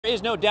There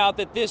is no doubt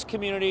that this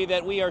community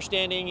that we are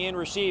standing in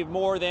received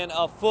more than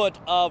a foot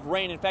of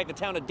rain. In fact, the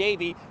town of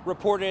Davie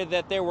reported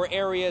that there were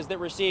areas that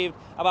received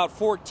about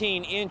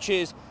 14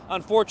 inches.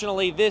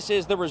 Unfortunately, this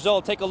is the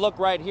result. Take a look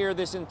right here.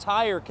 This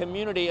entire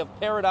community of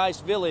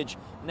Paradise Village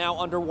now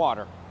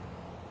underwater.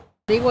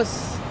 It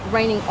was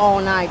raining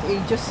all night.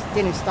 It just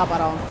didn't stop at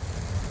all.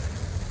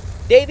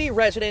 Davie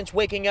residents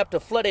waking up to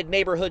flooded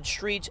neighborhood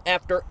streets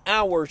after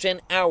hours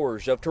and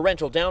hours of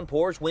torrential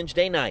downpours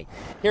Wednesday night.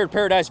 Here at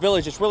Paradise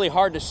Village, it's really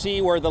hard to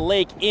see where the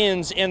lake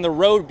ends and the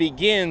road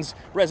begins.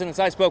 Residents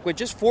I spoke with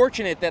just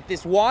fortunate that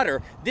this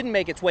water didn't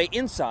make its way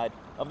inside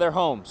of their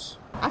homes.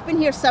 I've been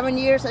here 7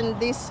 years, and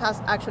this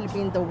has actually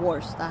been the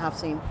worst I have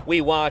seen.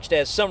 We watched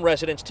as some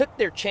residents took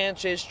their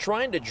chances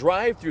trying to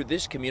drive through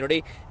this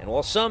community, and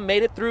while some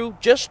made it through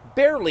just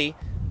barely,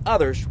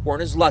 others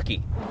weren't as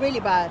lucky. Really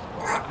bad.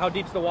 How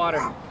deep's the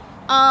water?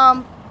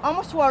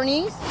 Almost to our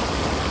knees.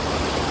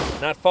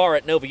 Not far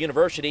at Nova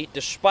University,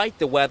 despite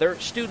the weather,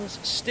 students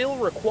still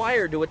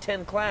required to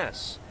attend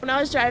class. When I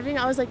was driving,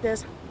 I was like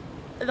this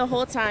the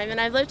whole time,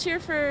 and I've lived here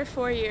for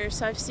 4 years,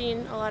 so I've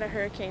seen a lot of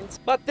hurricanes.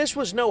 But this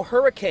was no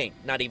hurricane,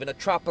 not even a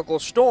tropical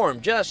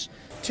storm, just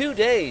 2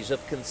 days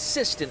of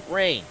consistent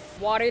rain.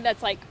 Water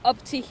that's like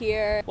up to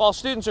here. While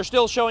students are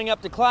still showing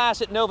up to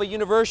class at Nova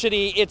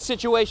University, it's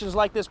situations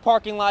like this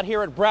parking lot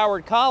here at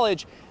Broward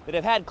College that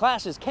have had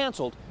classes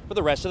canceled for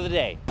the rest of the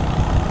day.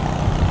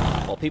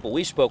 While people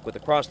we spoke with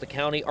across the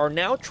county are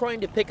now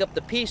trying to pick up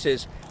the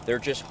pieces, they're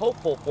just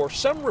hopeful for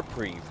some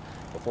reprieve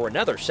before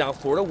another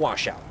South Florida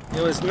washout.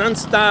 It was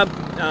nonstop,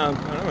 I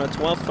don't know,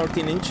 12,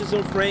 13 inches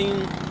of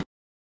rain.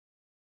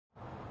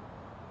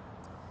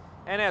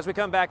 And as we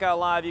come back out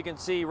live, you can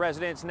see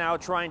residents now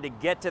trying to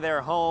get to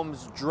their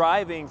homes,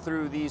 driving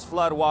through these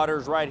flood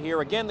waters right here.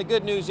 Again, the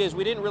good news is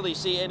we didn't really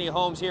see any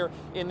homes here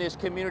in this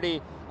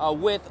community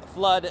with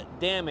flood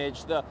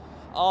damage.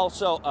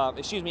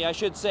 I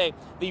should say,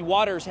 the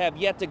waters have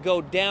yet to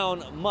go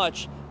down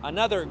much.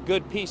 Another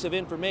good piece of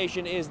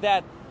information is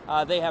that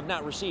they have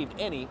not received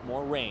any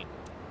more rain.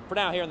 For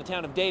now, here in the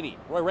town of Davie,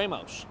 Roy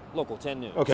Ramos, Local 10 News. Okay.